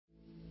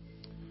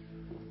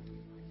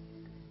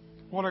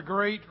What a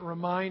great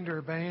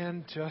reminder,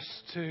 band, just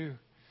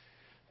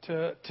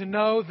to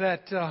know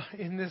that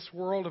in this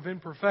world of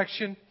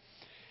imperfection,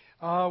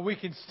 we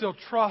can still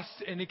trust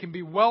and it can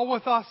be well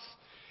with us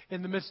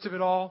in the midst of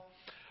it all.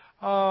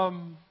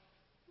 Coming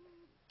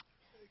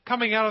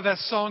out of that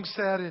song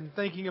set and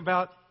thinking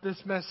about this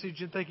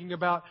message and thinking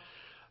about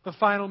the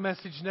final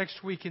message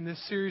next week in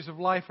this series of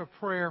Life of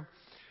Prayer,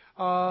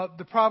 I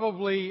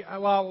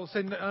will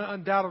say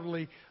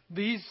undoubtedly,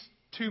 these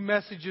two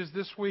messages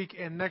this week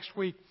and next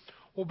week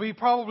will be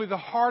probably the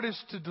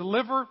hardest to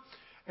deliver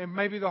and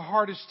maybe the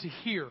hardest to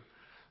hear.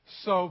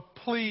 So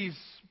please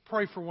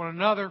pray for one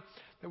another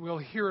that we'll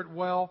hear it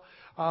well.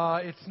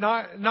 It's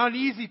not an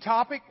easy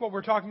topic, what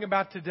we're talking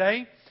about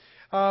today.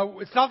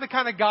 It's not the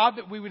kind of God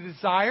that we would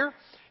desire.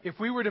 If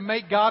we were to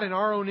make God in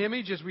our own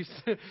image, as we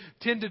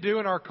tend to do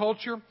in our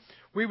culture,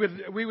 we would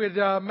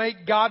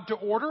make God to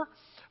order.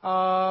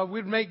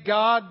 We'd make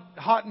God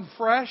hot and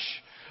fresh.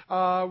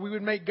 We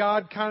would make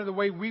God kind of the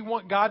way we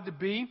want God to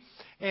be.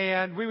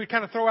 And we would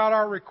kind of throw out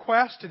our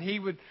request, and He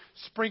would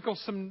sprinkle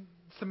some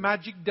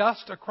magic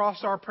dust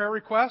across our prayer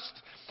request.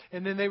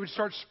 And then they would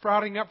start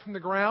sprouting up from the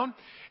ground.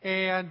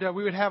 And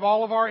we would have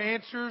all of our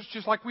answers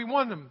just like we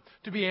want them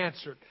to be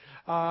answered.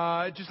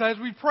 Just as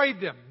we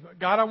prayed them.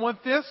 God, I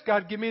want this.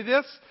 God, give me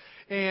this.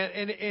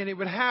 And it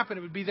would happen.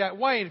 It would be that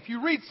way. And if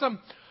you read some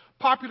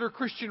popular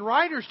Christian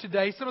writers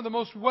today, some of the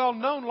most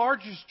well-known,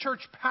 largest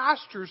church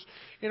pastors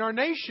in our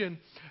nation,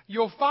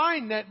 you'll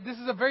find that this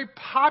is a very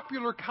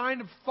popular kind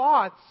of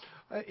thought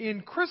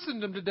in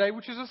Christendom today,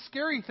 which is a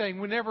scary thing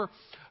whenever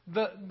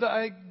the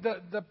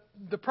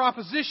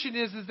proposition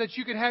is that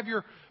you can have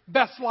your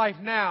best life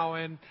now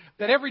and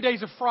that every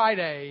day's a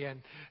Friday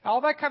and all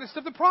that kind of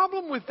stuff. The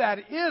problem with that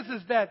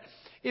is that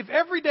if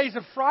every day's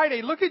a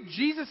Friday, look at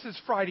Jesus'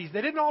 Fridays.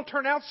 They didn't all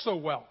turn out so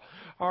well.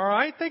 All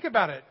right? Think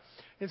about it.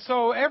 And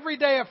so every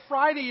day of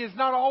Friday is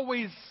not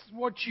always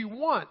what you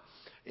want.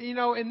 You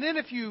know, and then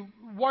if you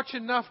watch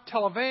enough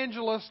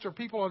televangelists or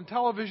people on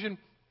television,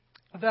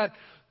 that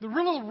the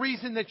real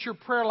reason that your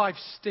prayer life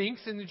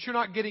stinks and that you're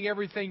not getting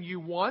everything you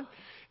want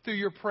through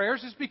your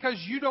prayers is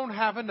because you don't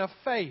have enough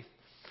faith.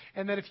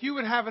 And that if you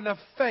would have enough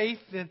faith,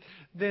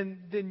 then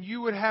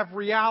you would have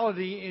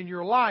reality in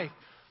your life.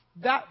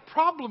 That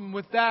problem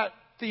with that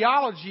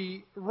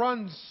theology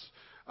runs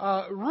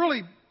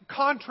really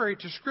contrary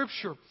to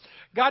Scripture.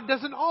 God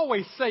doesn't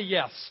always say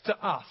yes to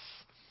us.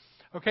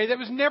 Okay, that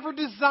was never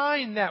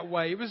designed that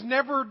way. It was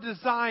never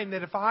designed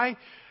that if I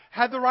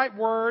had the right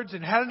words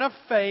and had enough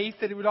faith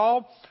that it would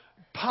all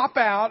pop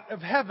out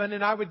of heaven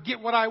and I would get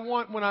what I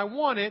want when I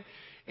want it.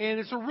 And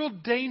it's a real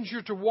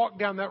danger to walk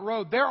down that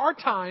road. There are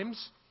times,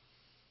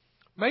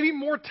 maybe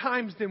more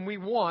times than we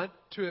want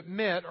to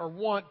admit or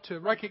want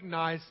to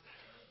recognize,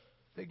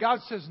 that God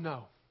says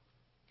no.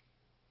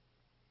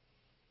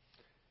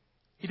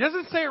 He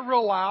doesn't say it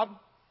real loud.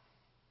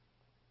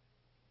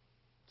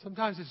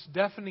 Sometimes it's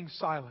deafening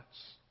silence.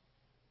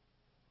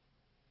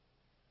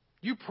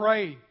 You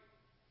prayed.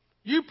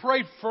 You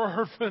prayed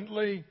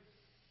fervently.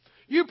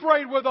 You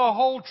prayed with a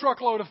whole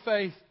truckload of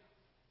faith.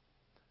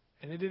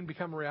 And it didn't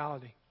become a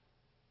reality.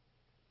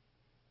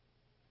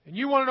 And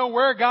you want to know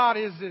where God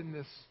is in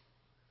this.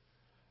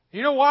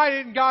 You know why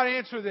didn't God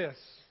answer this?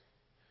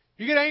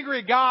 You get angry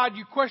at God.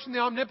 You question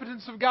the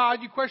omnipotence of God.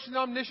 You question the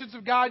omniscience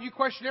of God. You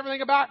question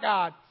everything about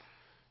God.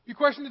 You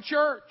question the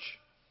church.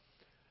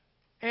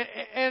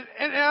 And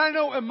I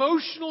know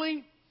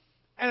emotionally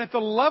and at the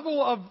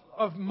level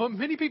of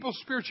many people's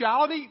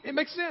spirituality, it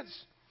makes sense.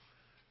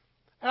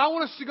 And I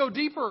want us to go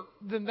deeper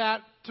than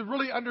that to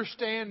really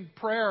understand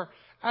prayer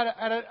at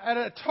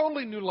a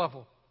totally new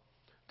level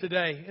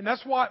today. And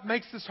that's what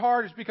makes this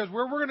hard, is because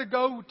where we're going to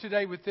go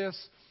today with this,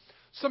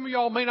 some of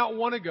y'all may not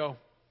want to go.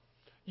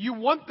 You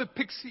want the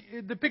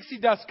pixie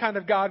dust kind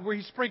of God where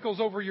He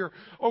sprinkles over your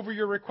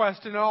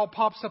request and it all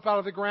pops up out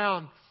of the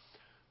ground.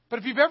 But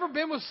if you've ever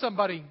been with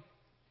somebody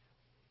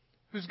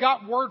who's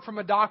got word from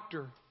a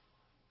doctor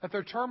that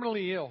they're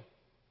terminally ill,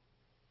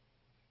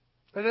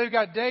 that they've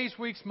got days,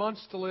 weeks,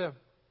 months to live.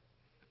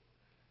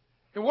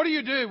 And what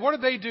do? What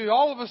do they do?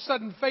 All of a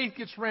sudden, faith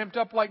gets ramped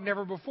up like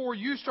never before.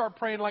 You start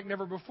praying like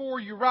never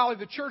before. You rally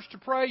the church to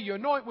pray. You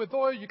anoint with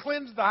oil. You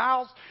cleanse the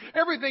house.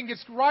 Everything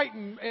gets right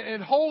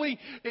and holy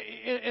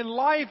in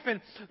life. And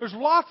there's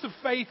lots of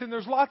faith and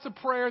there's lots of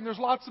prayer and there's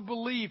lots of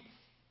belief.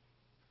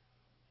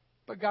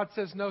 But God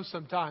says no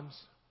sometimes.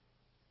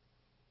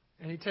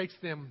 And He takes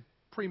them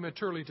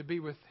prematurely to be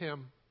with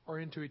Him or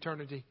into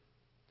eternity.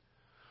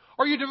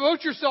 Or you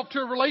devote yourself to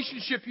a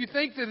relationship. You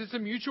think that it's a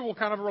mutual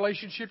kind of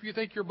relationship. You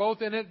think you're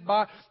both in it,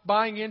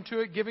 buying into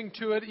it, giving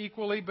to it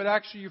equally. But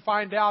actually you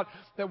find out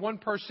that one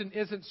person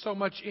isn't so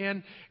much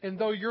in. And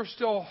though you're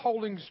still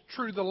holding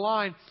true to the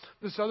line,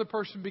 this other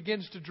person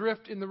begins to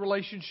drift in the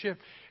relationship.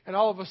 And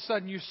all of a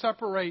sudden you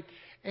separate.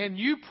 And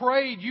you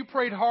prayed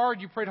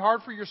hard. You prayed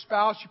hard for your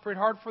spouse. You prayed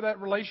hard for that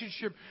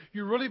relationship.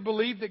 You really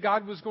believed that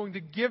God was going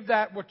to give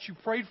that what you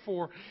prayed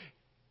for.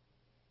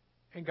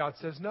 And God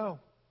says no.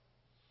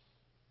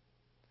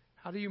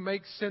 How do you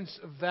make sense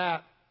of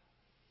that?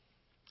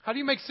 How do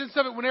you make sense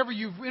of it whenever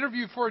you've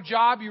interviewed for a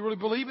job, you really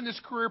believe in this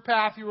career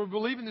path, you really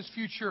believe in this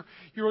future,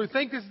 you really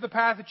think this is the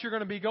path that you're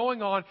going to be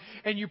going on,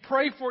 and you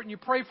pray for it, and you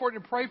pray for it,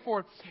 and pray for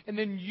it, and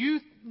then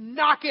you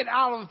knock it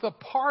out of the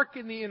park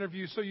in the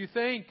interview. So you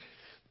think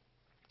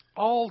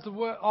all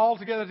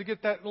together to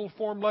get that little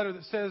form letter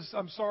that says,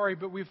 I'm sorry,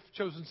 but we've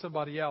chosen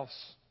somebody else.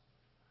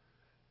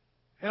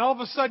 And all of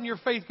a sudden your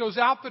faith goes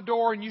out the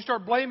door and you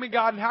start blaming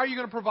God, and how are you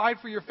going to provide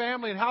for your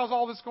family, and how's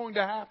all this going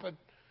to happen?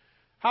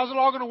 How's it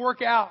all going to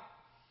work out?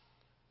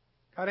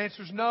 God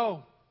answers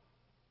no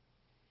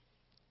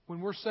when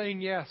we're saying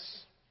yes.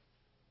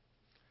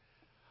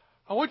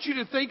 I want you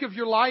to think of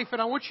your life, and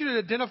I want you to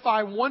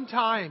identify one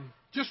time,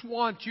 just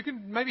once. You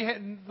can maybe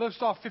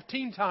list off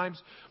 15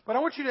 times, but I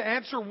want you to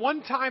answer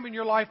one time in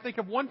your life. Think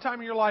of one time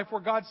in your life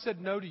where God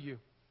said no to you.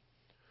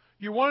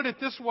 You wanted it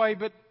this way,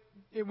 but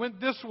it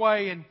went this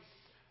way, and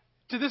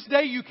to this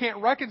day you can't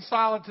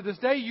reconcile it. To this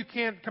day you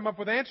can't come up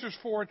with answers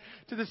for it.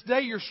 To this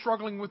day you're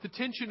struggling with the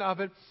tension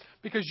of it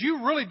because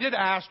you really did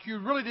ask, you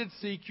really did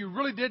seek, you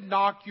really did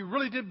knock, you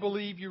really did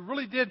believe, you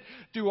really did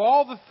do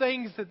all the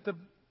things that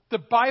the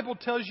Bible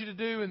tells you to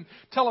do and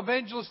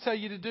televangelists tell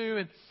you to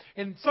do,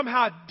 and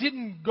somehow it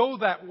didn't go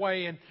that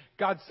way, and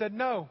God said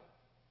no.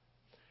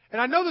 And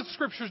I know that the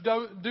Scriptures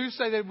do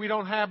say that we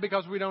don't have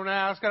because we don't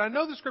ask. And I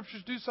know the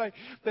Scriptures do say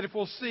that if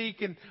we'll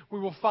seek and we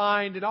will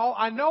find and all.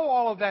 I know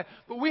all of that.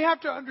 But we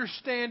have to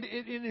understand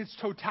it in its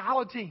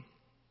totality.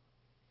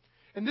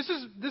 And this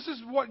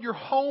is what your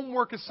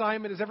homework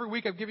assignment is. Every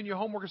week I've given you a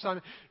homework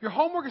assignment. Your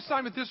homework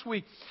assignment this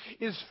week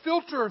is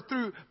filter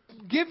through,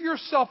 give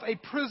yourself a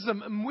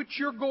prism in which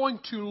you're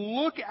going to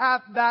look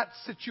at that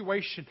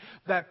situation,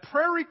 that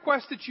prayer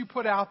request that you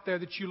put out there,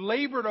 that you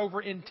labored over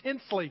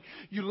intensely,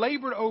 you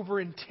labored over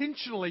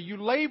intentionally, you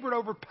labored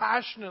over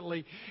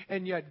passionately,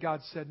 and yet God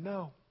said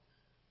no.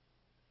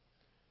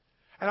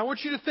 And I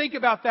want you to think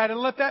about that and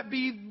let that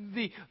be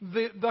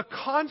the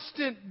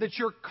constant that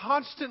you're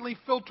constantly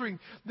filtering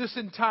this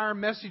entire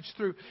message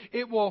through.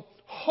 It will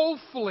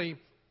hopefully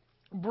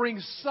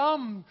bring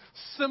some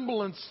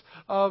semblance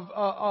of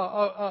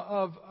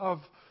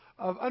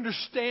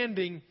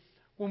understanding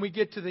when we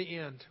get to the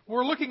end.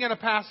 We're looking at a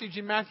passage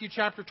in Matthew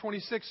chapter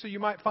 26, so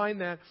you might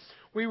find that.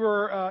 We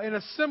were in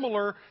a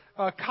similar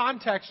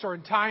context or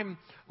in time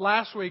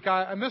last week.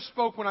 I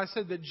misspoke when I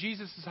said that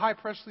Jesus' high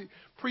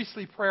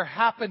priestly prayer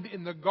happened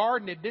in the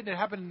garden. It didn't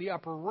happen in the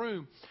upper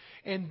room.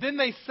 And then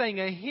they sang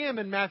a hymn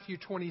in Matthew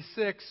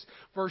 26,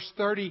 verse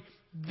 30.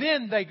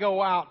 Then they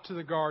go out to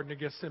the Garden of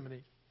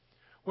Gethsemane.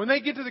 When they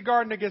get to the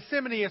Garden of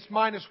Gethsemane, it's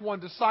minus one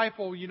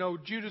disciple. You know,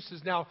 Judas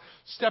has now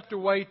stepped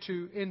away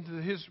into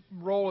his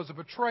role as a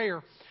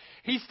betrayer.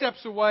 He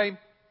steps away.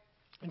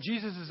 And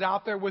Jesus is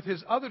out there with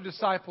his other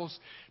disciples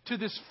to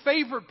this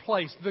favorite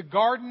place, the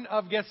Garden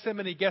of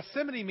Gethsemane.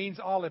 Gethsemane means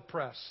olive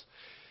press.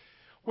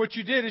 What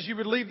you did is you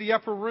would leave the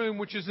upper room,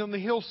 which is on the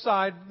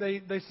hillside,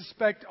 they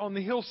suspect, on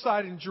the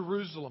hillside in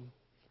Jerusalem.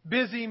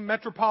 Busy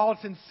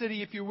metropolitan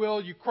city, if you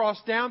will. You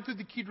cross down through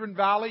the Kidron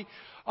Valley.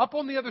 Up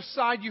on the other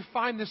side, you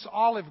find this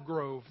olive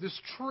grove, this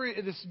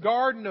tree, this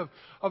garden of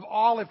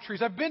olive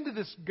trees. I've been to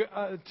this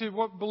to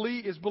what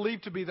is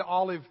believed to be the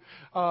olive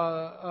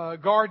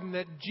garden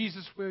that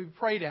Jesus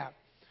prayed at.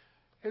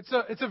 It's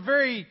a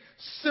very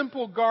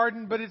simple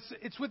garden, but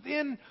it's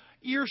within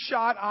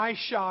earshot,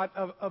 eyeshot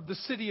of the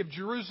city of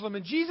Jerusalem.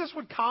 And Jesus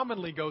would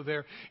commonly go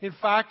there. In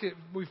fact,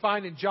 we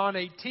find in John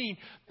 18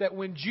 that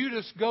when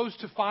Judas goes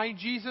to find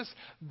Jesus,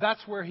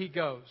 that's where he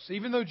goes.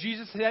 Even though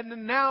Jesus hadn't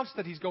announced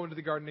that he's going to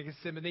the Garden of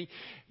Gethsemane,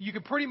 you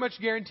can pretty much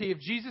guarantee if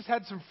Jesus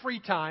had some free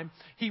time,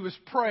 he was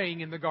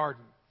praying in the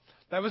garden.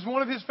 That was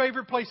one of his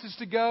favorite places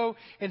to go,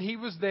 and he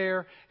was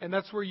there, and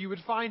that's where you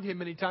would find him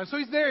many times. So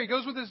he's there. He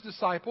goes with his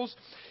disciples.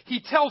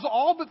 He tells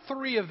all but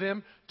three of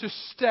them to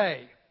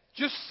stay.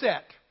 Just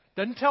sit.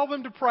 Doesn't tell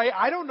them to pray.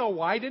 I don't know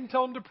why he didn't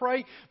tell them to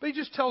pray, but he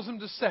just tells them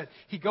to sit.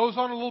 He goes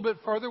on a little bit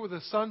further with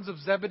the sons of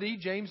Zebedee,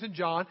 James and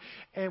John,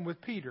 and with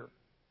Peter.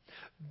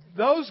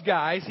 Those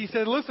guys, he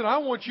said, listen, I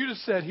want you to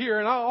sit here,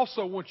 and I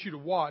also want you to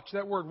watch.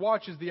 That word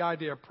watch is the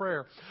idea of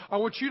prayer. I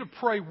want you to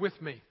pray with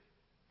me.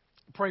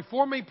 Pray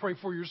for me, pray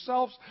for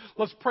yourselves.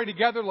 Let's pray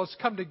together. Let's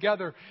come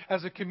together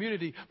as a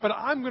community. But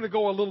I'm going to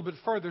go a little bit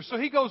further. So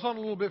he goes on a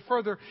little bit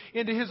further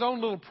into his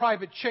own little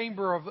private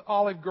chamber of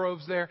olive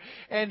groves there,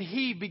 and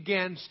he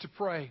begins to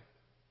pray.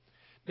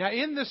 Now,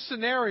 in this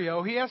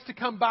scenario, he has to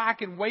come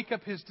back and wake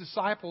up his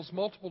disciples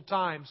multiple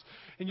times.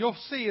 And you'll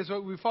see as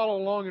we follow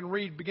along and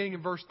read beginning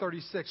in verse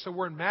 36. So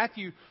we're in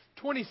Matthew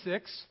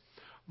 26.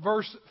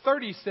 Verse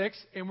 36,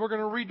 and we're going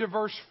to read to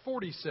verse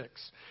 46.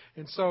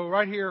 And so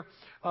right here,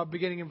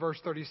 beginning in verse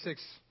 36.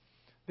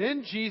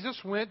 Then Jesus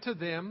went to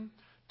them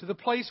to the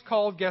place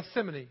called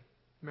Gethsemane.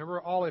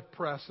 Remember, olive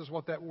press is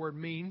what that word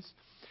means.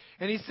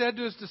 And he said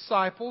to his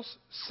disciples,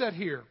 sit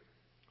here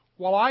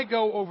while I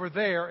go over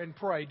there and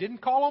pray.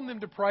 Didn't call on them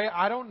to pray.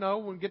 I don't know.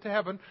 When we get to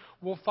heaven,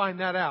 we'll find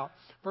that out.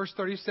 Verse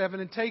 37,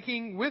 and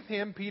taking with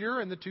him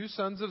Peter and the two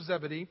sons of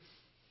Zebedee,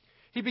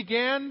 he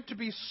began to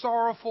be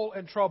sorrowful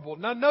and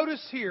troubled. Now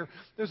notice here,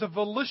 there's a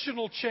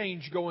volitional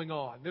change going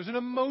on. There's an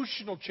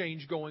emotional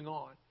change going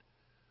on.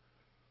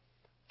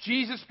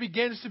 Jesus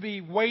begins to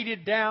be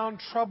weighted down,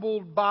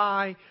 troubled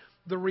by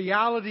the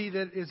reality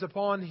that is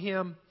upon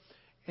him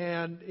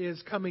and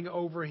is coming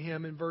over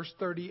him. In verse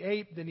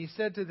 38, then he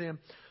said to them,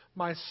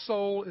 my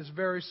soul is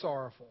very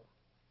sorrowful,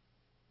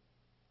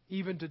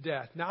 even to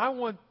death. Now I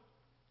want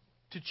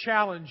to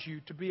challenge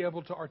you to be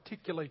able to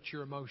articulate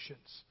your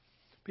emotions.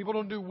 People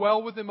don't do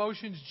well with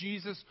emotions.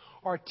 Jesus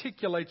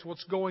articulates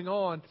what's going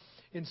on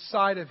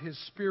inside of his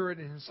spirit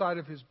and inside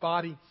of his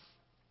body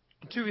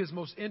to his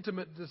most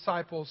intimate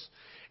disciples.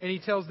 And he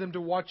tells them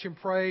to watch him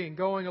pray. And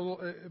going a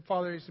little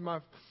farther, he said,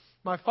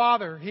 my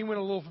Father, he went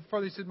a little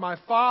further. He said, my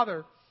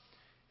Father,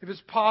 if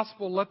it's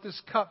possible, let this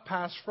cup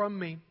pass from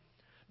me.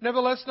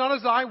 Nevertheless, not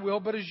as I will,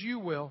 but as you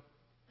will.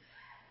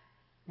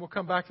 We'll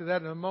come back to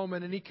that in a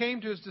moment. And he came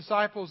to his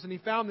disciples and he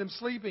found them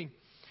sleeping.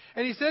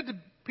 And he said to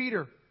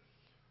Peter,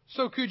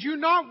 so could you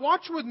not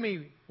watch with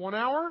me 1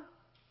 hour?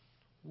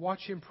 Watch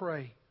and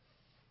pray,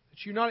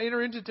 that you not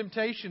enter into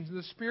temptations.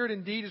 The spirit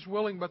indeed is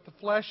willing, but the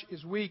flesh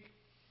is weak.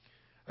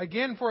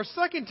 Again, for a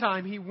second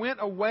time, he went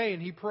away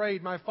and he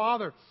prayed, my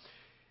Father,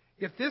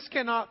 if this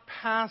cannot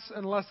pass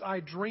unless I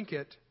drink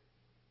it,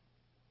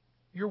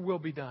 your will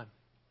be done.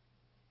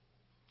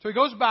 So he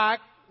goes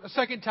back a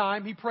second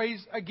time. He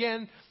prays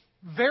again,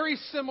 very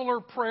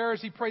similar prayer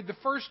as he prayed the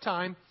first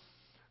time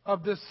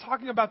of this,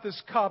 talking about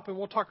this cup, and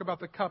we'll talk about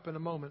the cup in a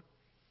moment.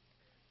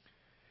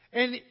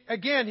 And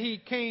again, he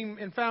came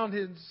and found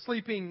them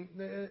sleeping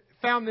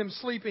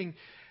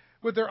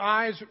with their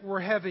eyes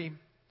were heavy.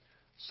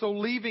 So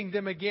leaving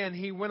them again,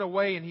 he went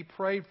away and he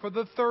prayed for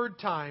the third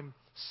time,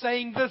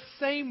 saying the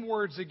same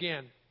words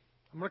again.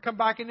 I'm going to come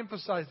back and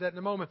emphasize that in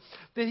a moment.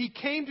 Then he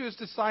came to his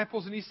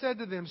disciples and he said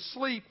to them,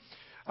 sleep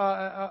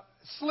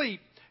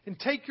and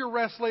take your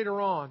rest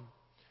later on.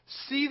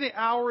 See, the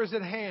hour is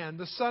at hand.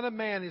 The Son of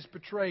Man is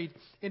betrayed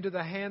into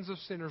the hands of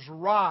sinners.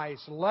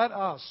 Rise, let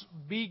us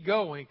be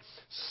going.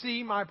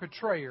 See, my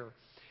betrayer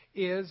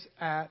is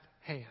at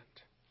hand.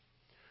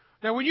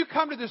 Now, when you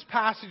come to this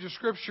passage of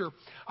Scripture,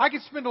 I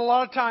could spend a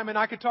lot of time and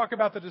I could talk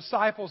about the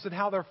disciples and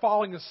how they're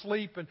falling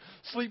asleep and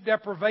sleep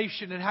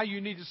deprivation and how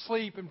you need to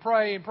sleep and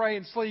pray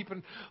and sleep.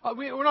 And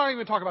we're not even going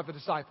to talk about the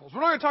disciples.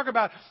 We're not going to talk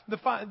about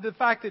the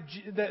fact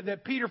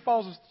that Peter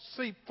falls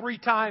asleep 3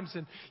 times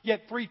and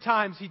yet 3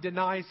 times he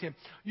denies him.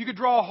 You could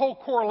draw a whole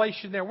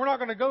correlation there. We're not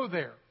going to go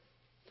there.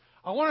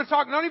 I want to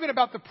talk not even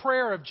about the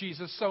prayer of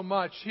Jesus so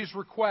much, his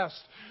request,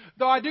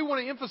 though I do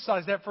want to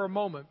emphasize that for a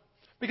moment.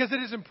 Because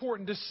it is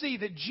important to see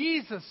that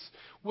Jesus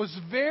was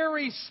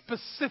very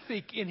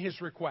specific in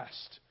his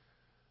request.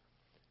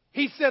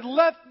 He said,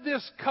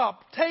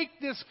 take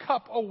this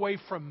cup away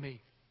from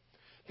me.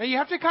 Now you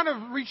have to kind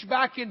of reach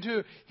back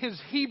into his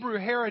Hebrew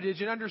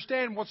heritage and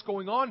understand what's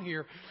going on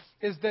here.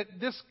 Is that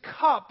this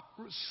cup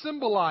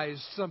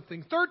symbolized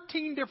something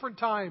 13 different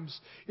times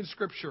in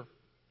Scripture.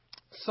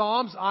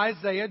 Psalms,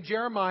 Isaiah,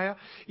 Jeremiah,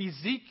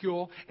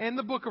 Ezekiel, and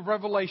the book of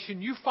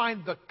Revelation, you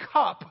find the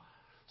cup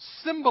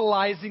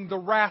symbolizing the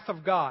wrath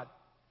of God.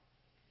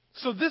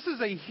 So this is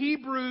a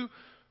Hebrew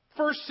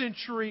first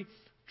century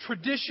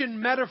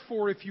tradition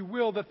metaphor, if you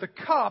will, that the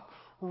cup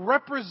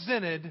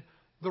represented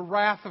the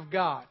wrath of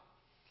God.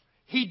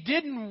 He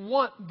didn't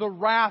want the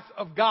wrath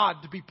of God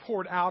to be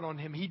poured out on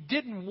him. He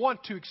didn't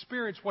want to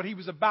experience what he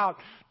was about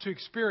to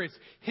experience.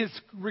 His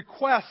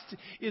request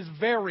is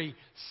very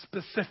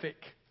specific.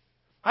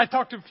 I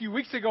talked a few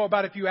weeks ago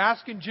about if you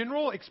ask in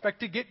general,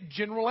 expect to get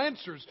general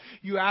answers.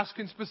 You ask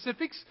in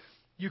specifics,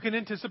 you can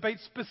anticipate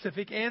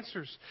specific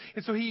answers.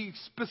 And so he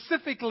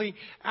specifically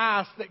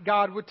asked that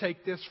God would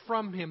take this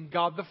from him,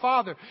 God the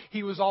Father.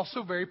 He was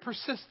also very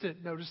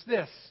persistent. Notice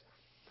this,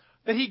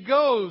 that he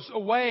goes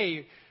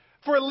away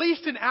for at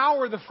least an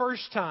hour the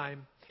first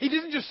time. He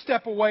didn't just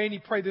step away and he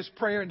prayed this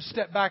prayer and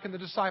step back and the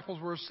disciples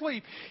were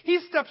asleep. He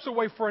steps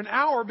away for an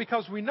hour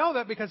because we know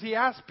that because he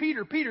asked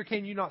Peter,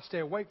 can you not stay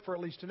awake for at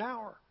least an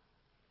hour?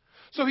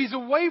 So he's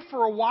away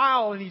for a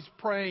while and he's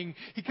praying.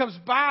 He comes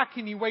back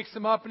and he wakes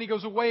them up and he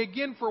goes away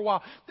again for a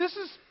while. This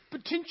is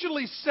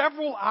potentially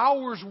several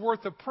hours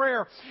worth of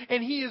prayer.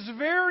 And he is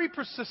very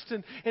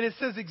persistent. And it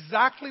says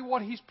exactly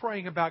what he's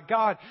praying about.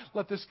 God,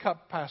 let this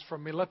cup pass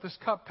from me. Let this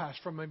cup pass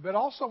from me. But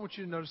also I want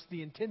you to notice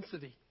the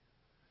intensity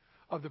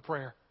of the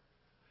prayer.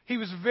 He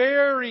was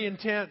very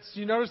intense.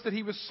 You notice that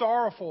he was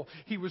sorrowful.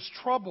 He was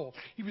troubled.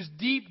 He was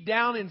deep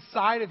down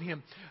inside of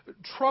him,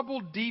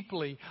 troubled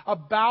deeply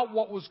about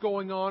what was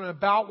going on and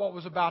about what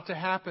was about to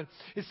happen.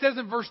 It says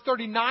in verse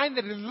 39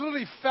 that he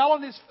literally fell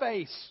on his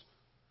face.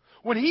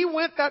 When he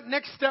went that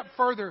next step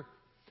further,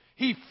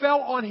 he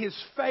fell on his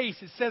face.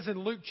 It says in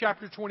Luke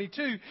chapter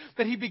 22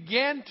 that he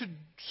began to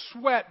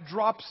sweat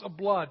drops of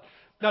blood.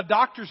 Now,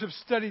 doctors have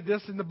studied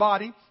this in the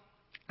body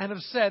and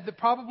have said that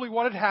probably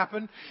what had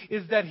happened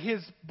is that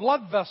his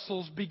blood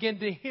vessels began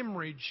to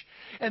hemorrhage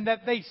and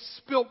that they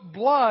spilt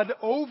blood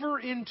over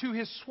into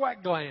his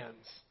sweat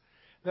glands.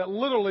 That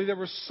literally there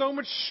was so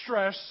much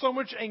stress, so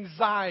much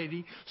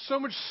anxiety, so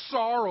much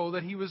sorrow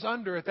that he was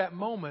under at that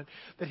moment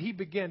that he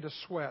began to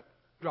sweat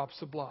drops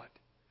of blood.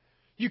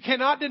 You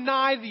cannot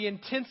deny the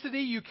intensity.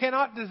 You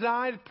cannot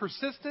deny the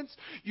persistence.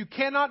 You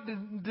cannot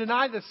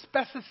deny the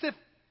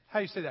how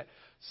do you say that?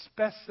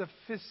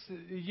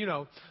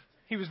 Specificity.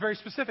 He was very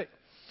specific.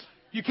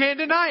 You can't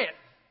deny it.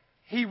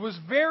 He was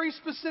very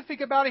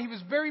specific about it. He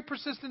was very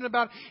persistent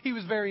about it. He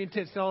was very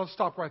intense. Now, let's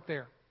stop right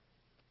there.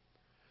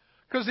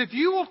 Because if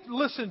you will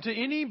listen to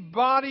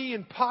anybody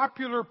in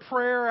popular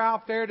prayer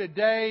out there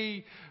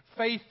today,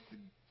 faith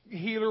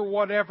healer,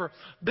 whatever,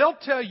 they'll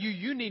tell you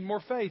you need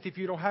more faith. If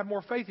you don't have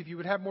more faith, if you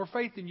would have more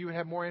faith, then you would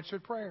have more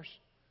answered prayers.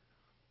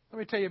 Let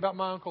me tell you about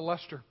my Uncle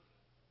Lester.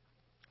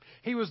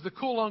 He was the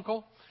cool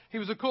uncle. He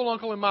was a cool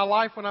uncle in my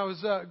life when I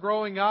was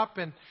growing up,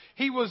 and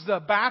he was the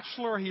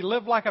bachelor. He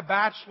lived like a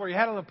bachelor. He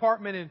had an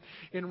apartment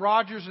in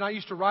Rogers, and I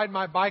used to ride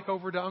my bike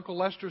over to Uncle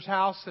Lester's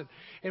house,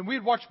 and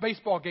we'd watch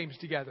baseball games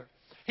together.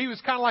 He was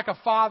kind of like a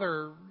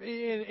father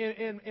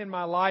in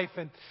my life,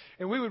 and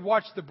we would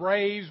watch the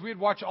Braves. We'd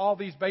watch all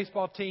these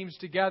baseball teams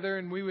together,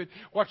 and we would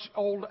watch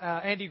old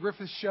Andy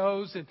Griffith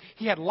shows. And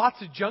he had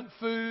lots of junk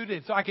food,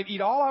 and so I could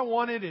eat all I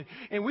wanted,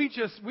 and we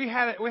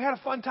had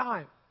a fun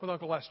time with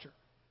Uncle Lester.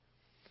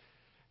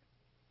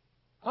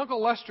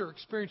 Uncle Lester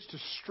experienced a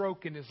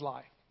stroke in his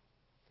life.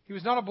 He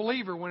was not a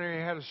believer when he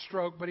had a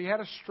stroke, but he had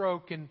a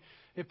stroke, and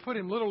it put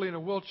him literally in a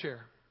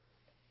wheelchair.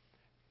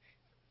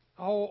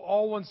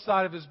 All one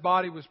side of his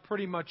body was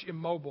pretty much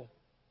immobile.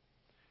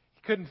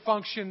 He couldn't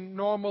function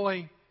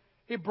normally.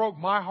 It broke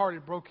my heart.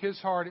 It broke his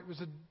heart. It was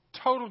a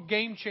total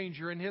game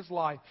changer in his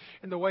life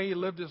and the way he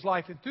lived his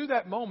life. And through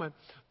that moment,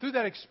 through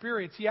that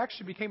experience, he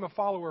actually became a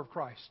follower of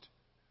Christ.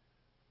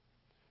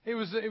 It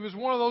was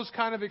one of those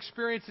kind of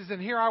experiences. And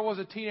here I was,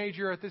 a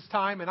teenager at this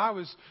time, and I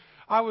was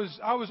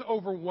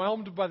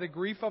overwhelmed by the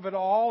grief of it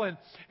all, and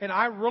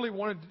I really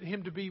wanted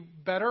him to be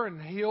better and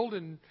healed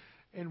and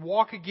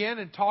walk again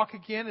and talk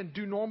again and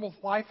do normal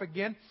life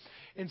again.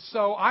 And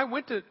so I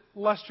went to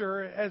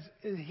Lester as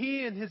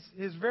he and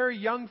his very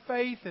young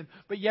faith,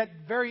 but yet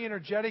very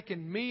energetic,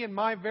 and me and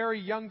my very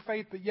young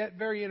faith, but yet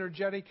very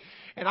energetic.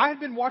 And I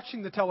had been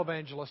watching the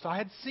televangelist. I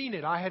had seen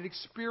it. I had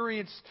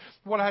experienced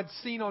what I had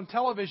seen on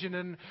television,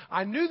 and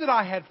I knew that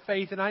I had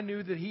faith, and I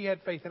knew that he had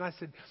faith. And I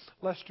said,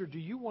 Lester, do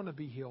you want to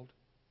be healed?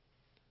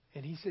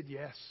 And he said,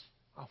 yes,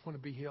 I want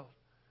to be healed.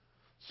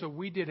 So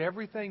we did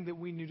everything that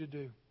we knew to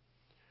do.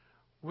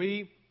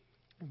 We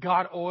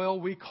got oil.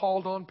 We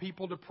called on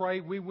people to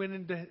pray. We went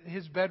into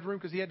his bedroom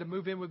because he had to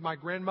move in with my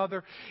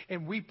grandmother.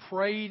 And we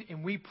prayed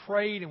and we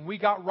prayed and we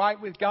got right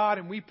with God.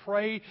 And we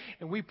prayed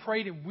and we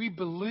prayed and we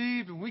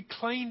believed and we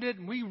claimed it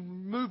and we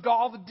removed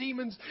all the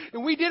demons.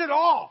 And we did it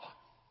all.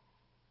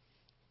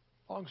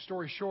 Long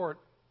story short,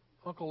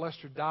 Uncle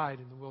Lester died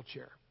in the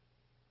wheelchair.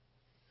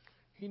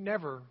 He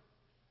never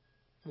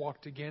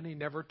walked again. He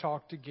never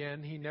talked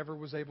again. He never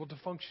was able to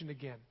function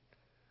again.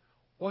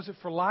 Was it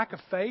for lack of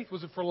faith?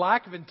 Was it for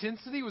lack of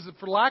intensity? Was it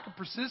for lack of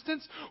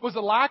persistence? Was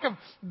it lack of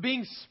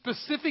being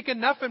specific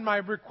enough in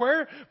my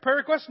prayer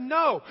request?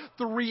 No.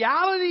 The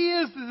reality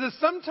is that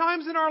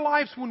sometimes in our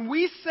lives when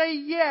we say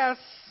yes,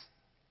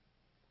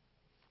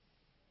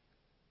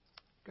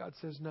 God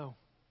says no.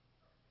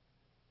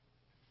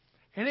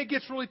 And it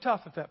gets really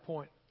tough at that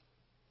point.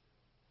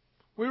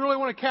 We really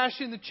want to cash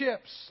in the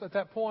chips at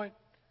that point.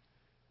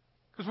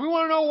 Because we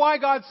want to know why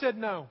God said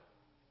no.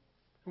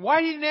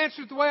 Why He didn't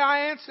answer it the way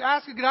I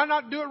asked it? Did I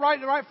not do it right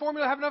in the right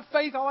formula? Have enough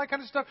faith? All that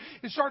kind of stuff.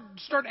 And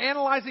start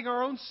analyzing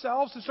our own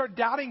selves and start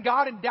doubting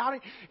God and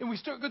doubting. And we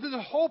start go through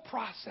the whole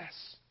process.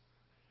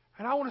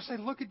 And I want to say,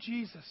 look at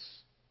Jesus.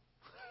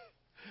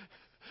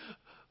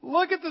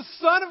 Look at the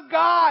Son of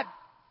God.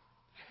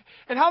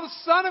 And how the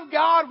Son of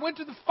God went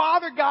to the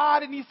Father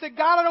God and He said,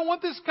 God, I don't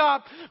want this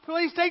cup.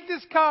 Please take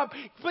this cup.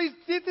 Please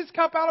get this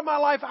cup out of my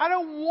life. I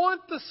don't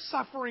want the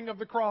suffering of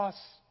the cross.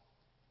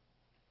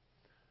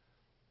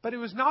 But it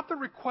was not the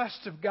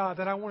request of God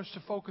that I want us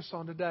to focus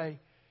on today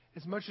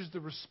as much as the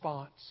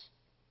response.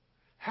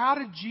 How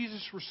did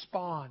Jesus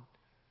respond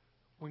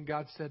when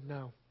God said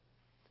no?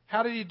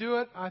 How did He do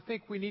it? I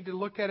think we need to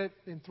look at it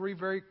in three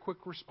very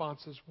quick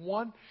responses.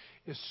 One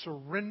is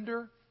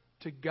surrender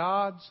to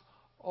God's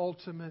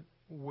ultimate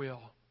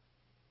will.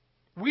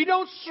 We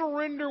don't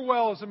surrender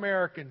well as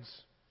Americans,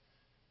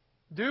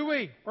 do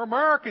we? We're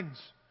Americans.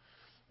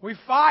 We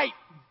fight.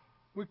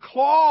 We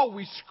claw.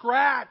 We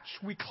scratch.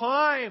 We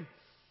climb.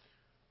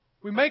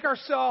 We make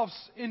ourselves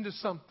into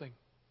something.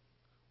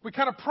 We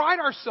kind of pride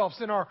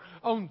ourselves in our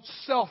own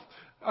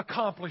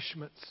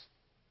self-accomplishments.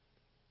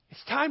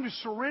 It's time to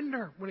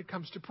surrender when it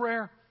comes to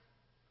prayer.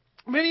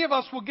 Many of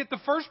us will get the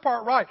first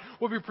part right.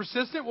 We'll be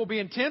persistent, we'll be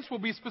intense, we'll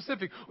be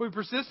specific. We'll be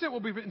persistent,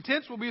 we'll be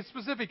intense, we'll be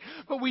specific.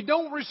 But we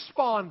don't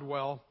respond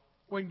well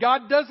when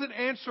God doesn't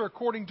answer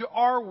according to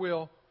our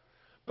will.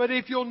 But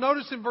if you'll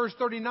notice in verse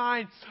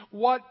 39,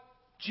 what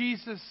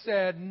Jesus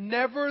said,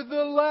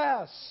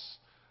 nevertheless,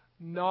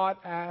 not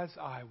as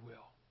I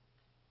will.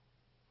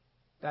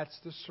 That's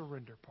the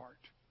surrender part.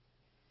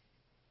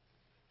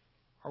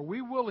 Are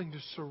we willing to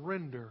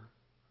surrender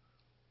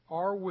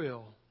our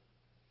will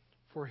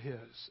for His?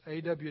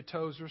 A.W.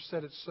 Tozer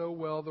said it so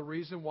well. The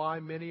reason why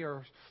many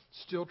are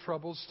still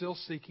troubled, still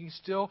seeking,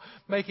 still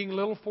making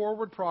little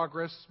forward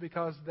progress is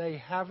because they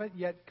haven't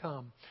yet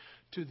come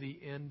to the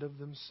end of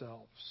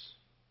themselves.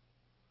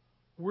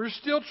 we're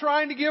still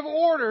trying to give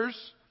orders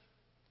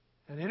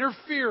and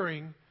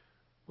interfering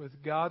with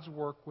God's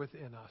work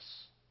within us.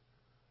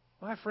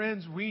 My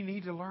friends, we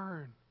need to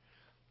learn.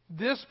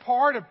 This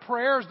part of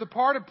prayer is the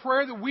part of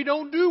prayer that we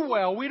don't do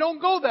well. We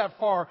don't go that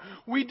far.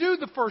 We do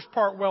the first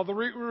part well, the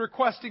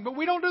requesting, but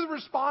we don't do the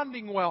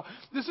responding well.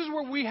 This is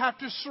where we have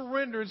to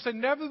surrender and say,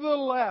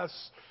 nevertheless,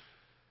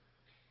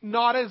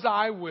 not as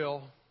I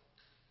will.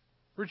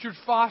 Richard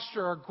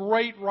Foster, a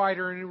great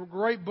writer and a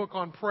great book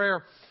on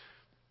prayer,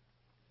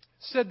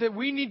 said that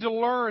we need to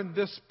learn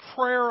this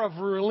prayer of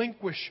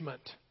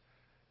relinquishment.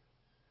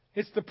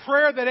 It's the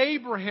prayer that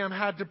Abraham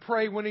had to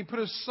pray when he put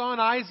his son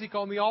Isaac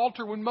on the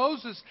altar, when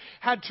Moses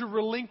had to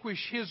relinquish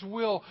his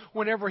will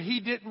whenever he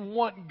didn't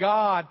want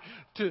God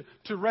to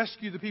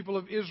rescue the people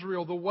of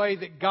Israel the way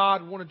that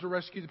God wanted to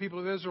rescue the people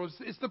of Israel.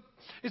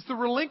 It's the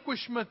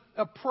relinquishment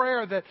of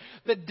prayer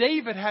that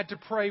David had to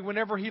pray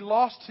whenever he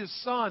lost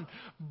his son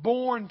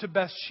born to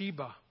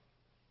Bathsheba.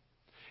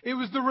 It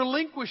was the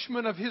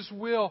relinquishment of his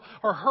will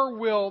or her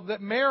will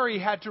that Mary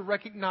had to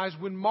recognize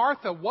when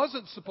Martha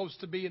wasn't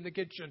supposed to be in the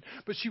kitchen,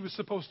 but she was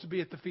supposed to be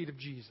at the feet of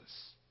Jesus.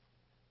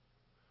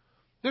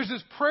 There's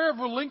this prayer of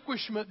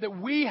relinquishment that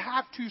we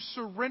have to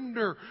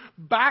surrender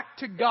back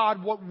to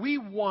God what we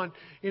want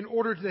in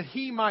order that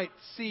He might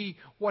see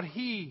what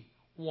He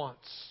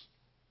wants.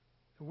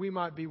 We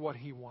might be what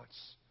He wants.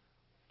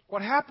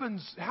 What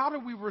happens, how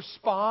do we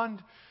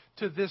respond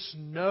to this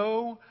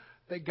no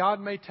that God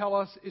may tell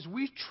us, is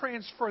we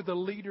transfer the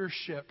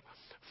leadership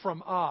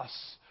from us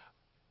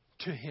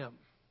to Him.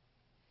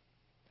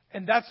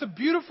 And that's a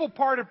beautiful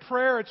part of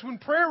prayer. It's when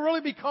prayer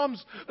really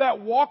becomes that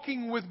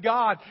walking with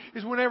God,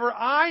 is whenever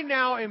I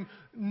now am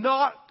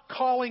not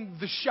calling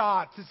the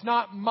shots. It's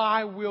not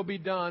my will be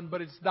done,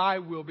 but it's Thy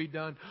will be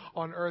done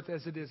on earth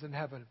as it is in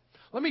heaven.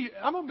 I'm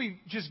going to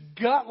be just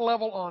gut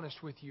level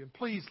honest with you. And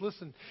please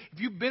listen, if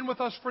you've been with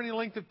us for any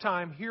length of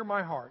time, hear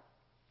my heart.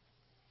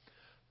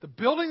 The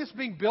building that's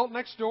being built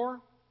next door,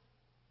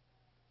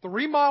 the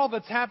remodel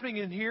that's happening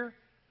in here,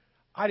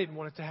 I didn't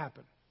want it to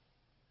happen.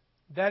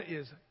 That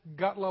is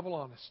gut level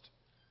honest.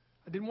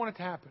 I didn't want it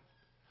to happen.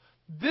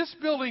 This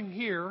building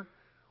here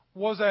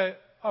was a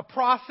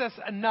process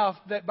enough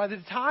that by the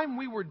time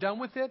we were done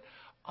with it,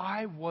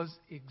 I was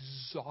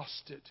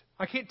exhausted.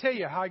 I can't tell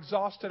you how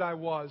exhausted I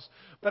was,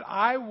 but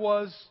I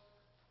was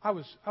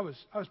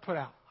put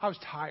out. I was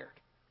tired.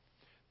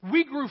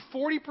 We grew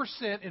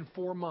 40% in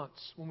 4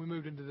 months when we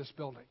moved into this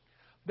building.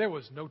 There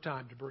was no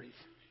time to breathe.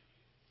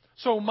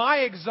 So my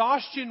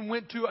exhaustion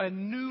went to a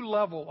new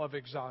level of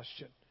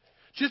exhaustion.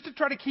 Just to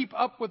try to keep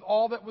up with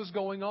all that was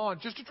going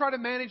on. Just to try to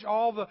manage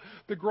all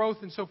the growth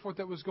and so forth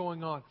that was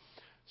going on.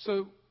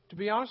 So, to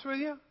be honest with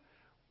you,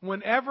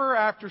 whenever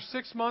after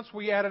 6 months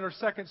we added our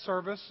second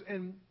service,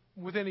 and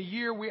within a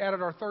year we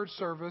added our third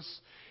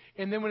service,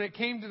 and then when it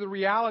came to the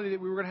reality that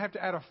we were going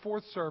to add a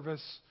fourth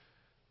service,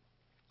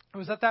 it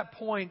was at that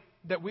point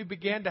that we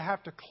began to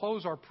have to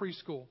close our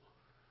preschool.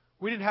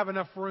 We didn't have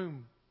enough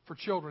room for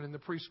children in the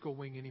preschool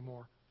wing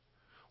anymore.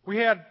 We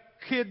had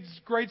kids,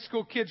 grade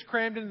school kids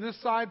crammed into this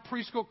side,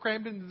 preschool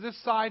crammed into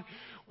this side.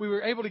 We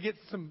were able to get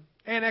some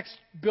annex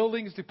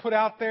buildings to put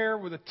out there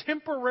with a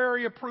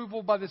temporary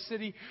approval by the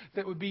city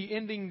that would be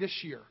ending this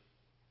year.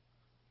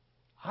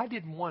 I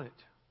didn't want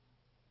it.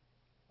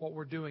 What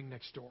we're doing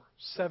next door,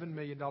 $7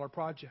 million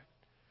project.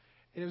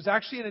 And it was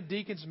actually in a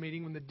deacons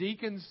meeting when the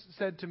deacons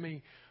said to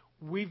me,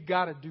 we've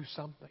got to do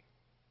something.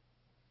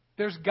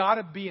 There's got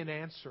to be an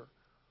answer.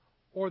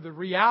 Or the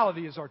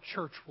reality is our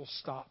church will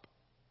stop.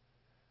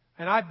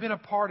 And I've been a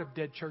part of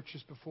dead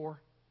churches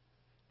before.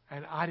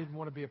 And I didn't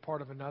want to be a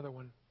part of another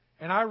one.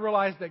 And I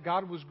realized that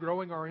God was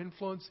growing our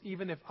influence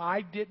even if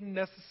I didn't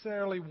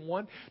necessarily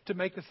want to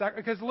make the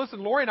sacrifice. Because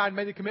listen, Lori and I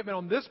made a commitment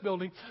on this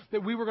building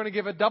that we were going to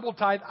give a double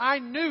tithe. I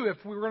knew if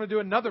we were going to do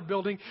another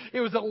building, it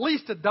was at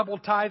least a double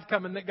tithe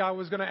coming that God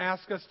was going to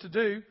ask us to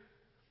do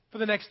for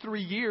the next 3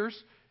 years.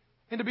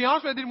 And to be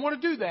honest with you, I didn't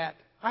want to do that.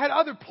 I had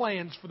other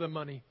plans for the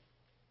money.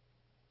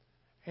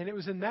 And it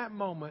was in that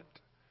moment,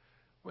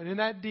 when in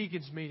that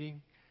deacons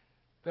meeting,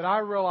 that I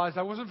realized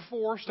I wasn't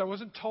forced, I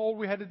wasn't told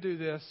we had to do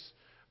this,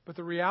 but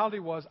the reality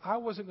was I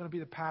wasn't going to be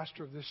the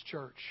pastor of this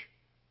church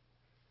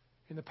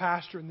and the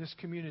pastor in this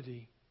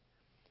community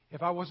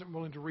if I wasn't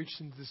willing to reach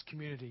into this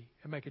community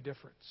and make a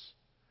difference.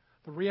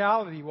 The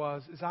reality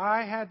was is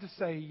I had to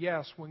say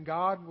yes when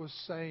God was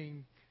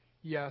saying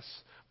yes,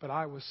 but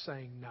I was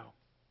saying no.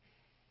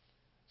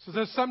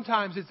 So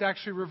sometimes it's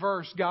actually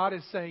reversed. God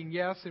is saying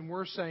yes and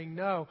we're saying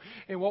no.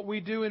 And what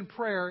we do in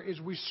prayer is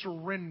we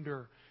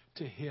surrender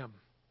to Him.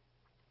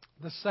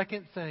 The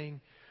second thing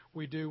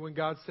we do when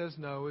God says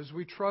no is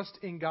we trust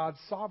in God's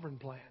sovereign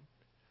plan.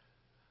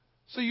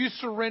 So you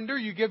surrender,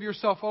 you give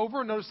yourself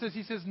over. Notice this,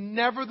 He says,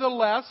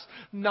 nevertheless,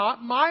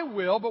 not my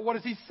will, but what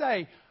does He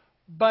say?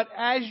 But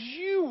as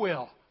you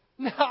will.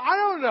 Now, I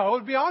don't know.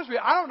 To be honest with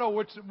you, I don't know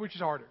which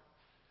is harder.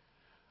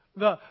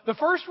 The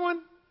first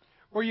one,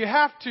 where you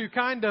have to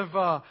kind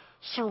of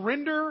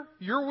surrender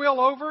your will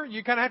over.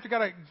 You kind of have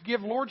to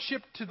give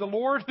lordship to the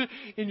Lord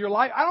in your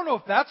life. I don't know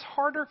if that's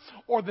harder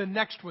or the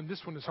next one.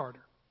 This one is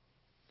harder.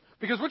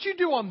 Because what you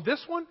do on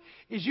this one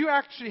is you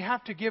actually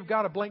have to give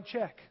God a blank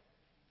check.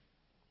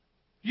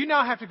 You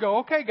now have to go,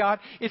 okay, God,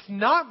 it's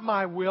not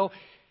my will,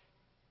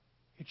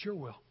 it's your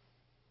will.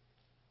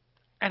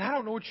 And I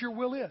don't know what your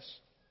will is.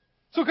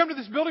 So come to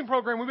this building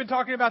program. We've been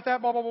talking about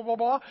that, blah, blah, blah, blah,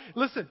 blah.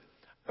 Listen,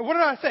 what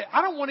did I say?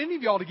 I don't want any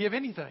of y'all to give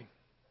anything.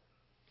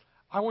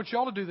 I want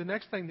y'all to do the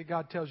next thing that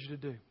God tells you to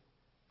do.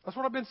 That's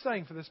what I've been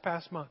saying for this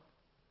past month.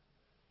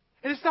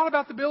 And it's not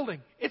about the building.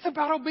 It's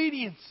about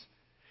obedience.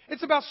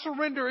 It's about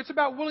surrender. It's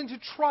about willing to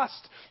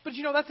trust. But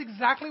that's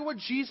exactly what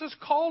Jesus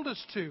called us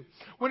to.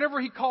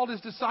 Whenever He called His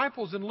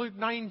disciples in Luke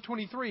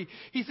 9:23,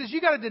 He says,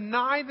 you got to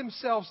deny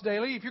themselves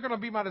daily. If you're going to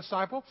be my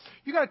disciple,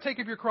 you got to take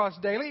up your cross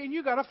daily and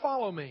you got to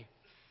follow me.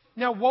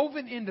 Now,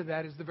 woven into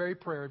that is the very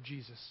prayer of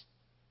Jesus.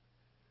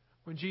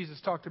 When Jesus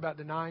talked about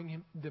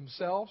denying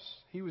themselves,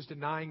 He was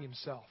denying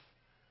Himself.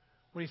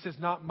 When He says,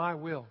 not my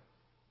will.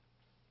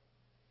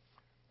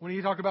 When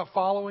He talked about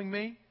following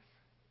me,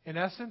 in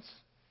essence,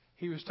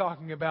 He was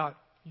talking about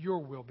your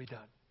will be done.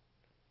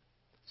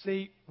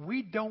 See,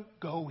 we don't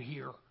go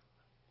here.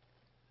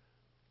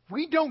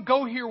 We don't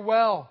go here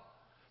well.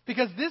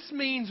 Because this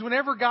means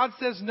whenever God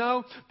says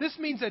no, this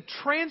means a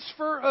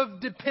transfer of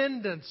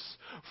dependence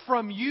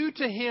from you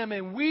to Him.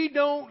 And we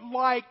don't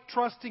like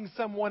trusting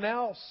someone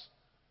else.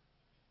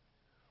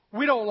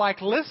 We don't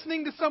like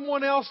listening to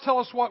someone else tell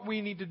us what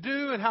we need to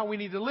do and how we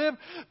need to live.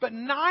 But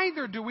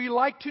neither do we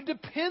like to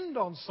depend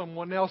on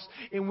someone else.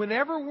 And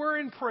whenever we're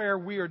in prayer,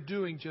 we are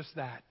doing just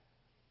that.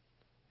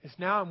 It's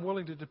now I'm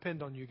willing to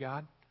depend on you,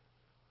 God.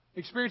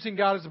 Experiencing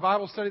God is a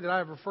Bible study that I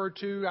have referred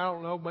to, I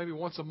don't know, maybe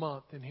once a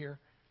month in here.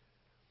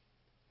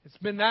 It's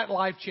been that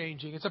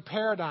life-changing. It's a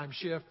paradigm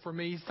shift for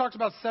me. He's talked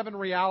about 7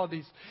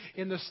 realities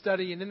in the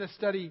study. And in the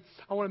study,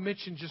 I want to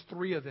mention just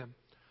 3 of them.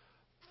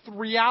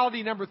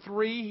 Reality number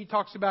 3, he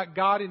talks about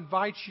God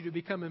invites you to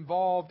become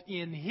involved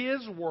in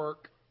His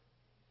work.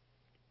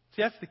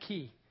 See, that's the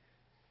key.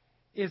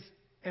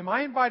 Am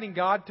I inviting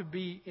God to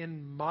be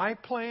in my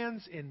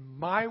plans, in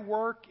my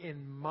work,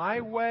 in my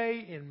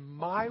way, in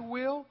my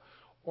will?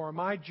 Or am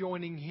I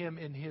joining Him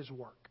in His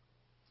work?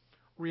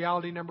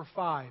 Reality number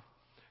 5.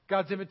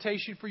 God's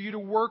invitation for you to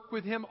work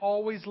with Him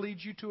always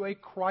leads you to a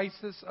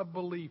crisis of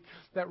belief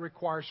that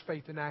requires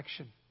faith and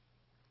action.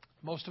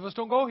 Most of us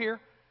don't go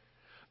here.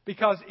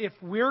 Because if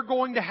we're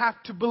going to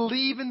have to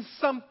believe in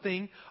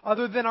something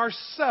other than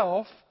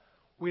ourself,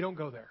 we don't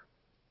go there.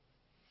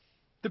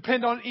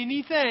 Depend on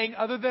anything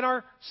other than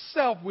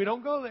ourself, we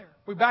don't go there.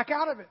 We back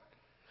out of it.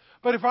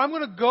 But if I'm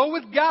going to go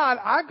with God,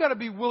 I've got to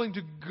be willing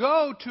to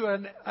go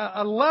to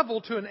a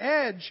level, to an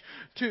edge,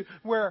 to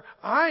where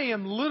I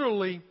am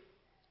literally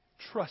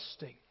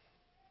trusting.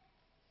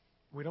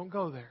 We don't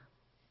go there.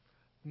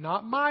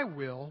 Not my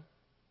will,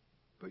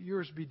 but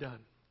yours be done.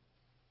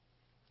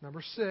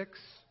 Number 6.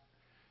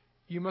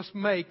 You must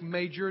make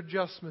major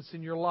adjustments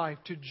in your life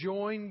to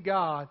join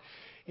God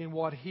in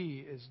what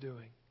He is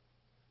doing.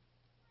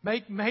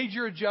 Make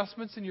major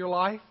adjustments in your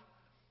life.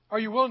 Are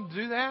you willing to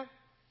do that?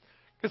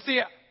 Because see,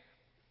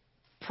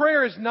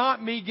 prayer is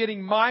not me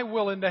getting my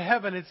will into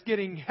heaven. It's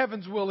getting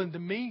heaven's will into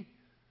me.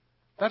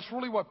 That's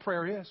really what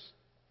prayer is.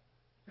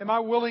 Am I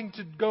willing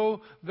to go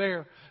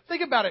there?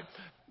 Think about it.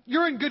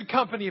 You're in good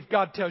company if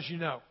God tells you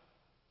no.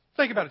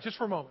 Think about it just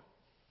for a moment.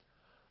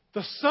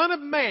 The Son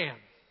of Man,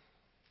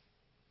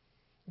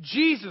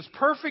 Jesus,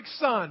 perfect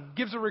Son,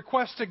 gives a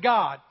request to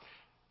God,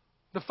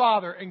 the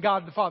Father, and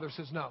God the Father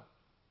says no.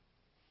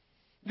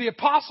 The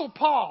Apostle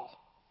Paul,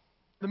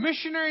 the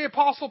missionary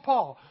Apostle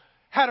Paul,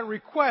 had a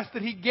request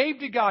that he gave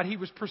to God. He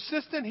was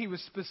persistent, he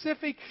was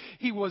specific,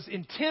 he was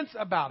intense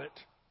about it.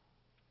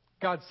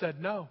 God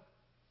said no.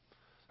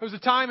 There was a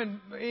time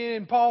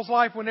in Paul's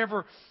life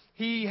whenever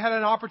he had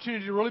an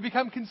opportunity to really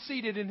become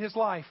conceited in his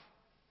life.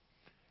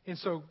 And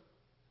so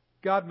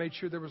God made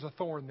sure there was a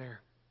thorn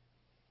there.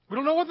 We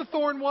don't know what the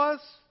thorn was,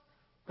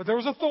 but there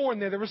was a thorn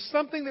there. There was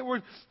something that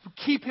would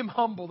keep him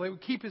humble. That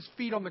would keep his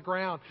feet on the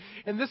ground.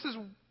 And this is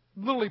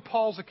literally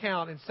Paul's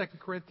account in 2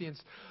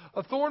 Corinthians.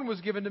 A thorn was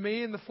given to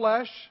me in the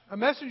flesh, a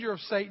messenger of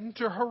Satan,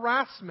 to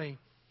harass me,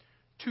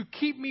 to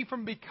keep me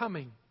from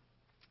becoming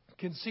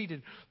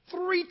conceited.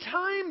 3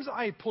 times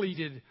I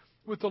pleaded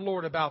with the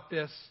Lord about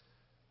this,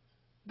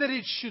 that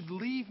it should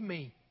leave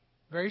me.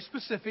 Very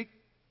specific,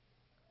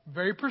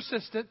 very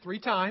persistent, 3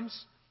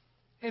 times,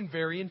 and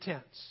very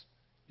intense.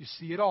 You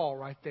see it all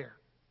right there.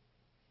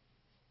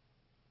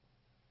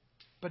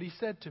 But He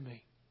said to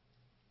me,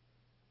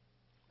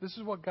 this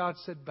is what God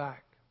said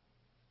back.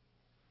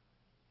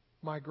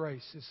 My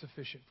grace is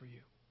sufficient for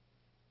you.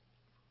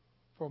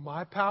 For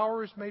my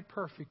power is made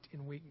perfect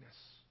in weakness.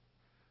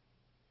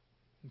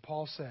 And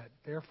Paul said,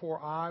 therefore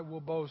I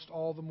will boast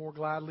all the more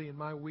gladly in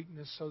my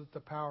weakness so that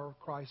the power of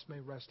Christ may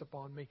rest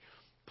upon me.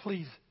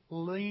 Please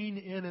lean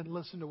in and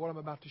listen to what I'm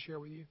about to share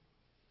with you.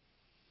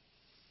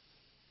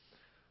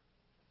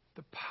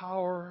 The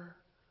power,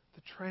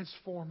 the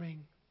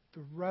transforming,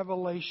 the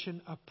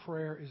revelation of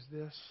prayer is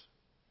this.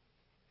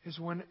 Is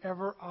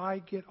whenever I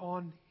get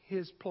on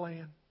His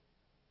plan,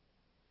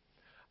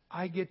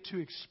 I get to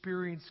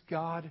experience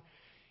God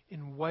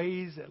in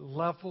ways, at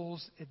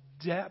levels, at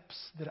depths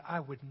that I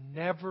would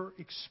never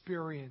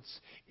experience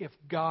if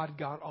God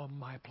got on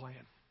my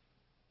plan.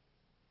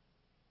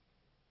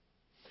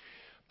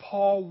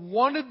 Paul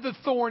wanted the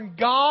thorn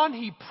gone.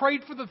 He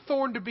prayed for the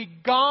thorn to be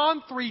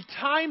gone. 3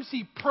 times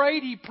he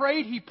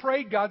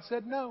prayed. God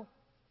said no.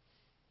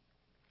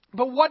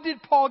 But what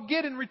did Paul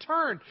get in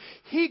return?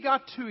 He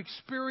got to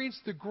experience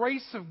the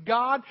grace of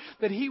God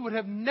that he would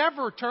have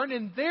never turned.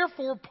 And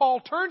therefore, Paul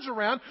turns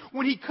around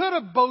when he could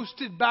have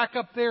boasted back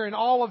up there in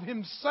all of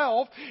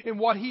himself in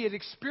what he had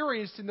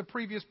experienced in the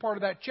previous part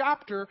of that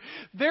chapter.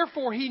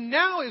 Therefore, he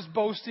now is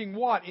boasting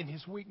what? In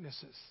his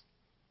weaknesses.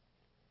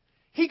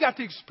 He got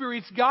to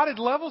experience God at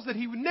levels that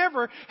he would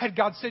never had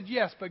God said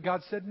yes, but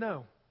God said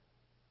no.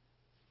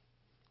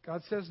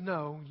 God says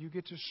no. You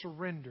get to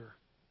surrender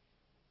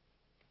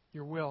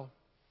your will.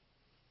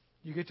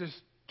 You get to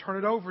turn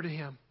it over to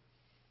Him.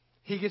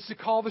 He gets to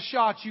call the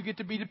shots. You get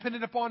to be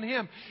dependent upon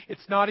Him.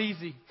 It's not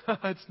easy.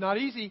 It's not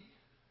easy.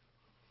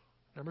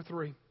 Number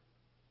 3.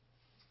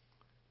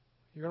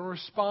 You're going to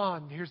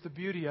respond. Here's the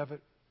beauty of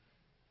it.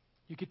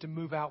 You get to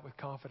move out with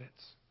confidence.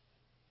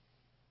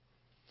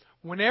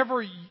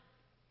 Whenever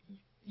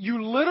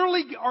you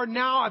literally are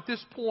now at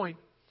this point,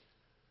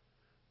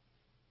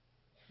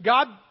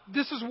 God,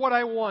 this is what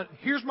I want.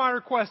 Here's my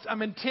request.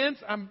 I'm intense.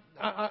 I'm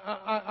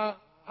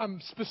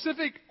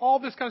specific. All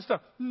this kind of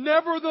stuff.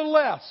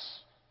 Nevertheless,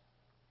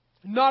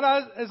 not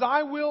as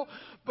I will,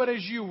 but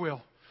as you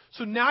will.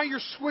 So now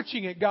you're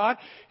switching it, God.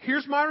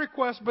 Here's my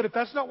request, but if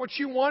that's not what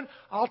you want,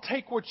 I'll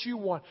take what you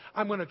want.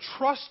 I'm going to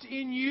trust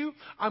in you.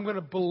 I'm going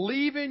to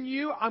believe in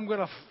you. I'm going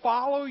to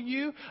follow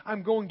you.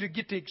 I'm going to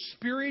get to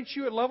experience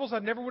you at levels I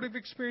never would have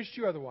experienced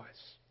you otherwise.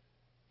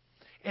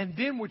 And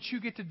then what you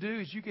get to do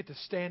is you get to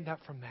stand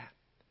up from that.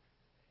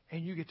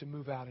 And you get to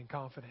move out in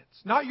confidence.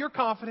 Not your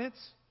confidence.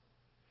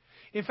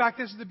 In fact,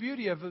 this is the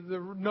beauty of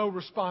the no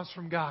response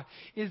from God,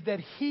 is that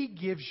He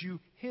gives you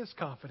His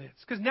confidence.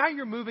 Because now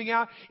you're moving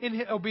out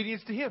in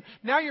obedience to Him.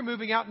 Now you're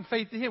moving out in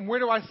faith to Him. Where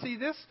do I see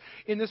this?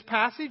 In this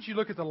passage, you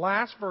look at the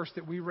last verse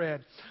that we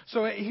read.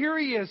 So here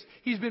he is.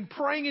 He's been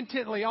praying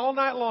intently all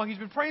night long. He's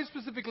been praying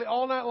specifically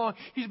all night long.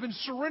 He's been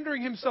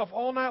surrendering himself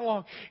all night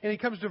long. And he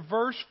comes to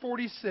verse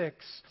 46.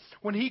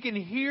 When he can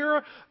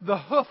hear the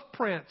hoof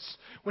prints,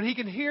 when he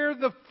can hear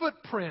the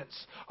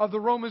footprints of the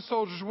Roman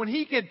soldiers, when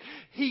he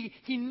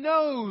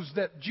knows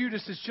that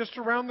Judas is just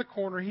around the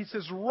corner, he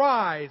says,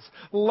 "Rise,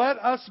 let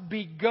us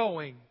be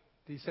going."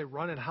 Did he say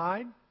run and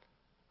hide?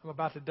 I'm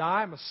about to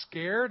die. I'm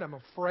scared. I'm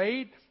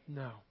afraid.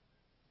 No.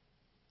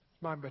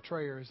 My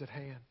betrayer is at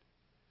hand.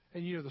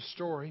 And you know the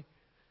story.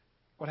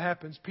 What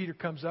happens? Peter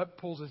comes up,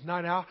 pulls his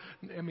knife out.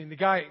 The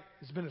guy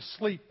has been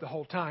asleep the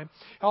whole time.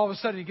 All of a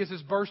sudden, he gets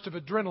this burst of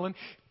adrenaline,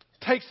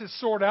 takes his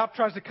sword out,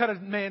 tries to cut a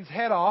man's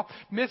head off,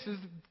 misses,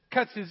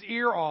 cuts his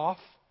ear off.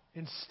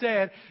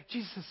 Instead,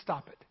 Jesus says,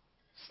 "Stop it.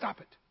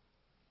 Stop it."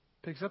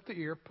 Picks up the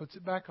ear, puts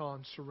it back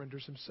on,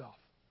 surrenders himself.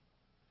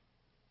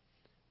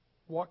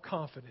 What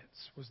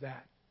confidence was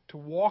that? To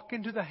walk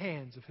into the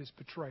hands of his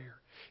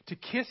betrayer, to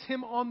kiss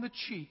him on the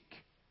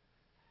cheek,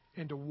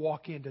 and to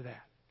walk into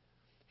that.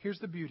 Here's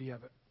the beauty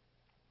of it.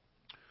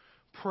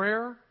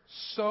 Prayer,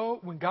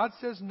 when God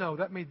says no,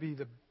 that may be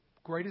the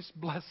greatest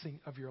blessing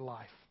of your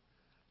life.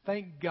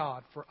 Thank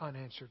God for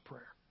unanswered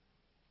prayer.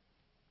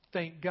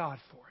 Thank God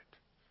for it.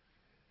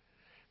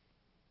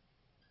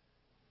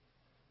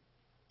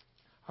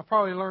 I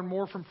probably learned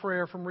more from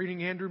prayer from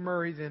reading Andrew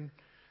Murray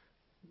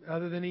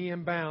other than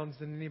E.M. Bounds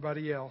than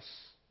anybody else.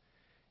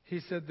 He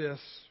said this,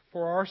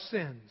 "For our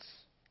sins,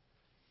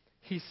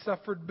 He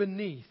suffered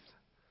beneath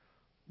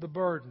the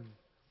burden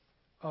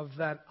of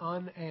that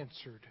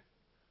unanswered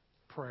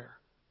prayer."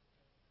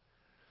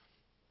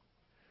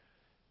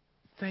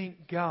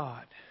 Thank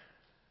God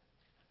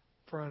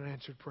for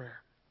unanswered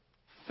prayer.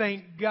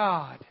 Thank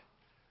God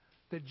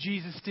that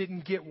Jesus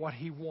didn't get what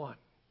He wanted.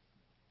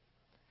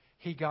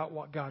 He got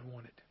what God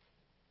wanted.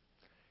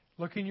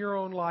 Look in your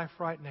own life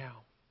right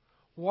now.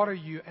 What are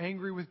you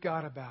angry with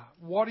God about?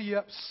 What are you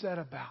upset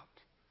about?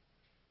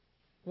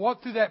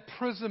 What through that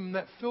prism,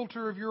 that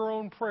filter of your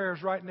own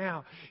prayers right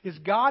now, is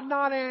God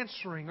not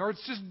answering, or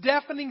it's just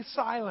deafening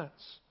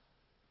silence?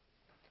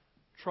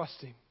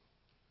 Trust Him.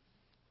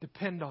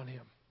 Depend on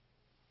Him.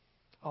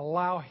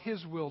 Allow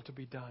His will to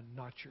be done,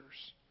 not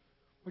yours.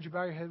 Would you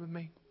bow your head with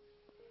me?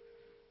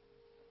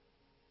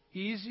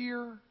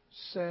 Easier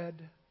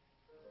said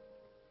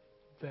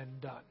than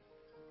done.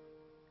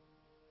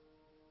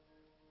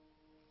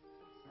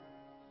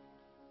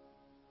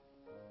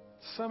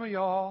 Some of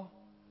y'all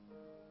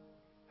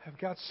have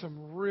got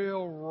some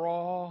real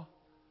raw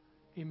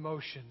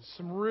emotions,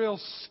 some real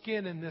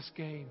skin in this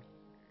game.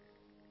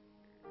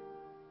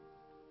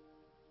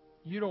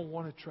 You don't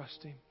want to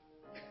trust Him.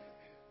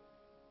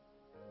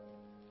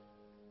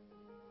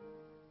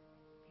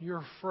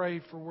 You're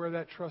afraid for where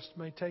that trust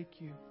may take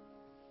you.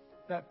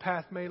 That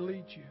path may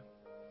lead you.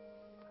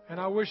 And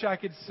I wish I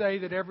could say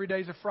that every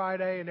day is a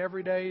Friday and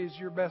every day is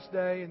your best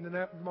day and then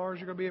tomorrow's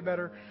going to be a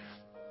better.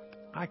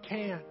 I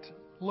can't.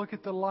 Look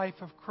at the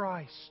life of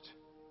Christ.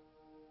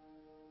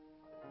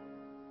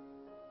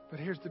 But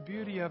here's the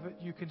beauty of it.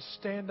 You can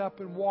stand up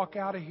and walk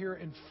out of here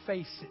and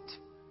face it.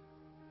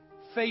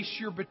 Face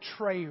your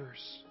betrayers.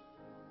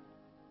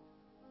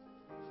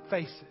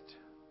 Face it.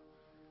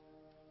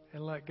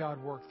 And let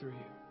God work through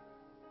you.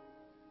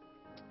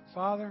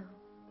 Father,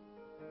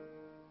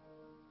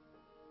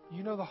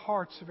 you know the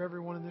hearts of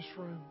everyone in this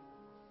room.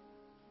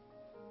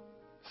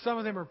 Some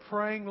of them are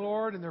praying,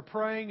 Lord, and they're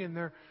praying and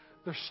they're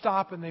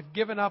stopping. They've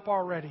given up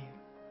already.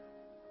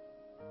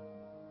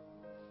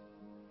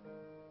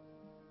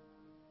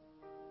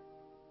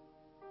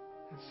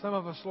 And some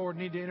of us, Lord,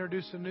 need to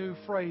introduce a new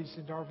phrase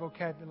into our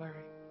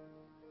vocabulary,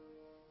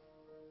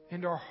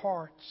 into our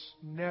hearts.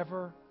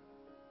 Nevertheless.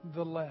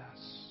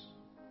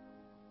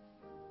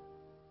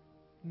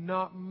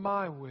 Not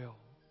my will,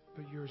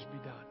 but yours be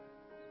done.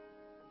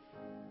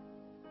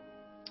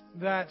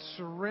 That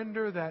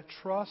surrender, that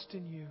trust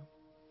in you.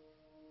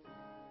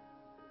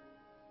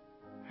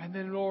 And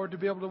then, Lord, to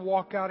be able to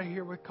walk out of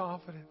here with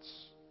confidence.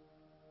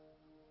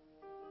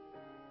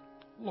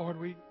 Lord,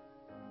 we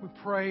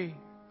pray,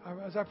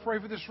 as I pray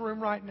for this room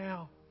right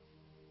now,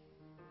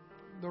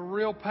 the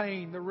real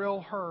pain, the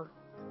real hurt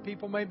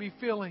people may be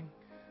feeling,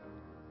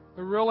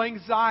 the real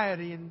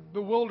anxiety and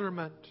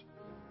bewilderment.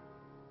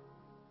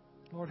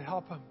 Lord,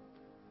 help them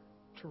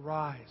to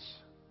rise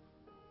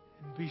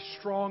and be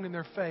strong in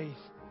their faith,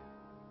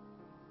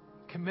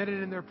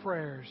 committed in their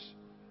prayers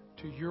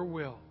to your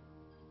will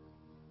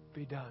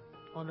be done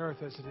on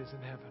earth as it is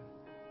in heaven.